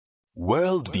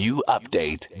Worldview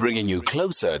Update, bringing you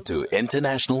closer to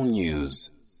international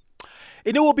news.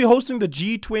 India will be hosting the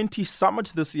G20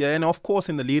 summit this year, and of course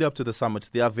in the lead up to the summit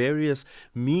there are various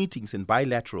meetings and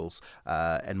bilaterals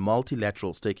and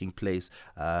multilaterals taking place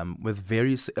with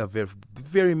various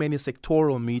very many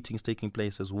sectoral meetings taking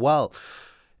place as well.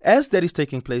 As that is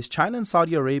taking place, China and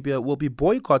Saudi Arabia will be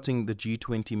boycotting the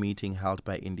G20 meeting held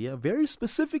by India, very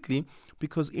specifically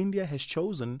because India has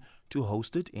chosen to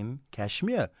host it in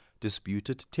Kashmir,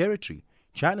 disputed territory.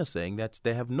 China saying that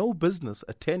they have no business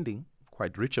attending,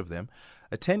 quite rich of them,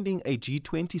 attending a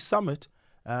G20 summit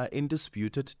in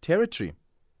disputed territory.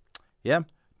 Yeah,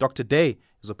 Dr. Dey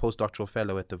is a Postdoctoral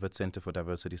Fellow at the Wits Centre for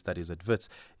Diversity Studies at Wits,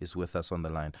 is with us on the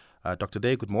line. Dr.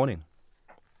 Dey, good morning.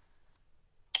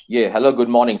 Yeah, hello, good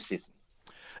morning, Steve.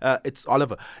 It's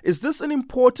Oliver. Is this an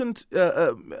important,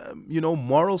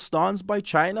 moral stance by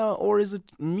China, or is it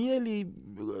merely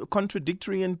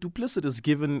contradictory and duplicitous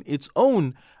given its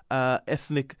own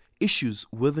ethnic issues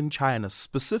within China,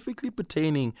 specifically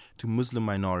pertaining to Muslim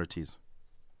minorities?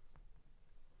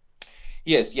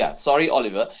 Yes, sorry,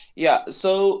 Oliver.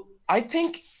 So I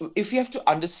think if you have to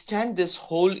understand this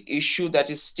whole issue that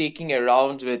is taking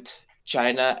around with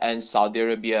China and Saudi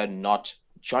Arabia not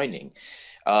joining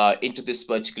into this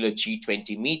particular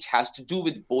G20 meet has to do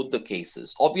with both the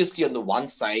cases. Obviously, on the one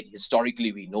side,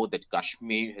 historically, we know that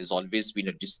Kashmir has always been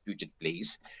a disputed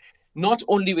place, not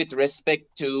only with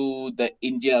respect to the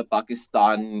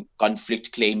India-Pakistan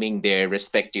conflict claiming their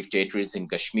respective territories in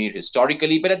Kashmir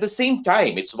historically, but at the same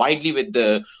time, it's widely with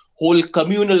the whole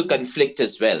communal conflict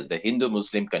as well, the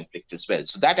Hindu-Muslim conflict as well.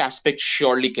 So that aspect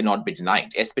surely cannot be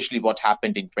denied, especially what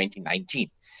happened in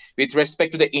 2019 with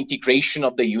respect to the integration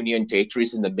of the Union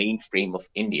territories in the mainframe of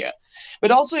India. But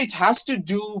also it has to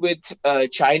do with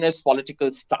China's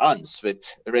political stance with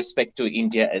respect to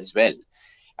India as well.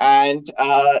 And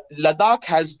Ladakh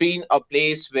has been a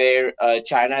place where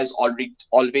China has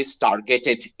always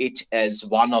targeted it as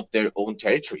one of their own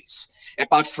territories,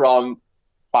 apart from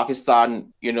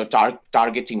Pakistan,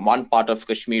 targeting one part of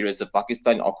Kashmir as the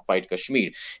Pakistan-occupied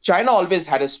Kashmir. China always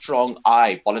had a strong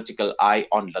political eye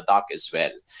on Ladakh as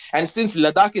well. And since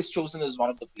Ladakh is chosen as one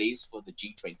of the places for the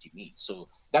G20 meet, so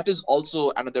that is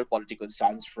also another political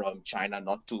stance from China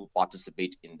not to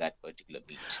participate in that particular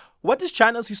meet. What is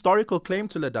China's historical claim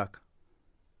to Ladakh?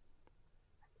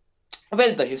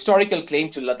 Well, the historical claim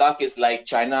to Ladakh is like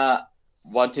China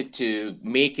wanted to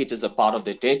make it as a part of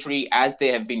their territory, as they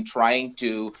have been trying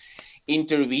to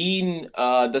intervene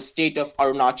the state of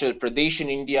Arunachal Pradesh in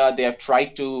India. They have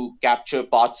tried to capture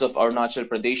parts of Arunachal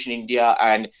Pradesh in India,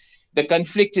 and the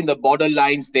conflict in the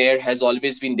borderlines there has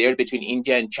always been there between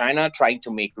India and China, trying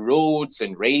to make roads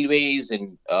and railways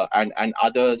and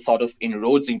other sort of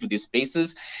inroads into these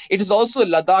places. It is also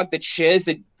Ladakh that shares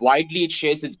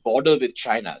its border with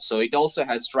China. So it also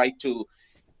has tried to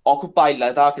occupy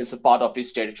Ladakh as a part of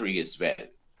its territory as well.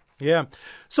 Yeah.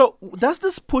 So does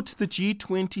this put the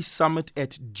G20 summit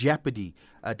at jeopardy?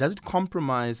 Does it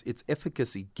compromise its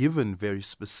efficacy, given very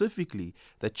specifically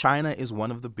that China is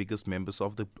one of the biggest members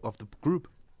of the group?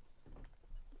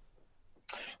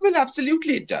 Well,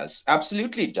 absolutely it does.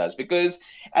 Absolutely it does. Because,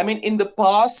 in the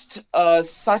past,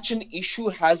 such an issue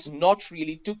has not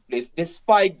really took place,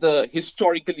 despite the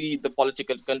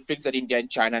political conflicts that India and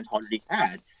China had already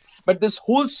had. But this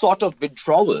whole sort of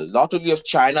withdrawal, not only of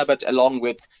China, but along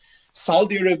with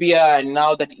Saudi Arabia, and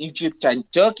now that Egypt and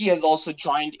Turkey has also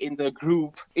joined in the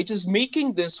group, it is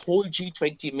making this whole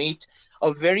G20 meet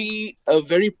a very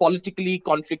politically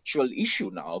conflictual issue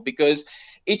now, because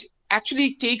it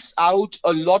actually takes out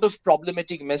a lot of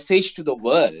problematic message to the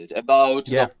world about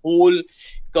the whole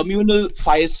communal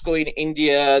fiasco in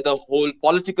India, the whole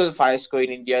political fiasco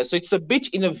in India. So it's a bit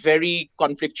in a very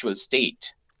conflictual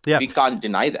state. Yeah. We can't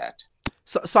deny that.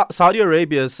 Saudi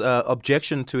Arabia's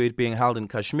objection to it being held in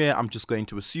Kashmir, I'm just going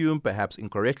to assume, perhaps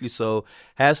incorrectly so,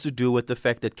 has to do with the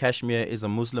fact that Kashmir is a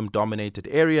Muslim-dominated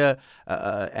area,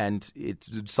 and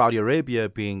Saudi Arabia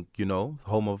being,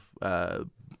 home of,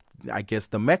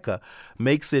 the Mecca,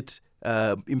 makes it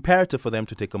imperative for them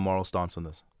to take a moral stance on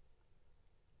this.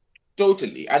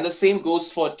 Totally. And the same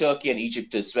goes for Turkey and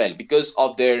Egypt as well, because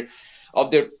of their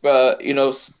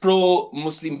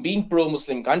pro-Muslim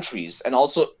countries, and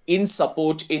also in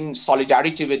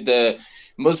solidarity with the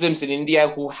Muslims in India,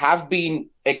 who have been,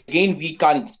 again, we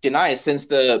can't deny, since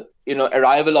the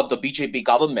arrival of the BJP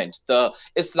government, the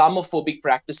Islamophobic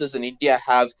practices in India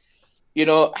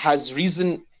has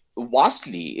risen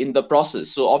vastly in the process.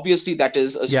 So obviously that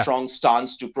is a strong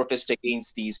stance to protest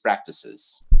against these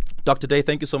practices. Dr. Dey,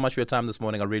 thank you so much for your time this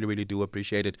morning. I really, really do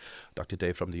appreciate it. Dr.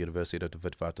 Dey from the University of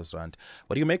Witwatersrand.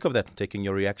 What do you make of that? Taking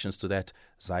your reactions to that.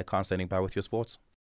 Zai Khan standing by with your sports.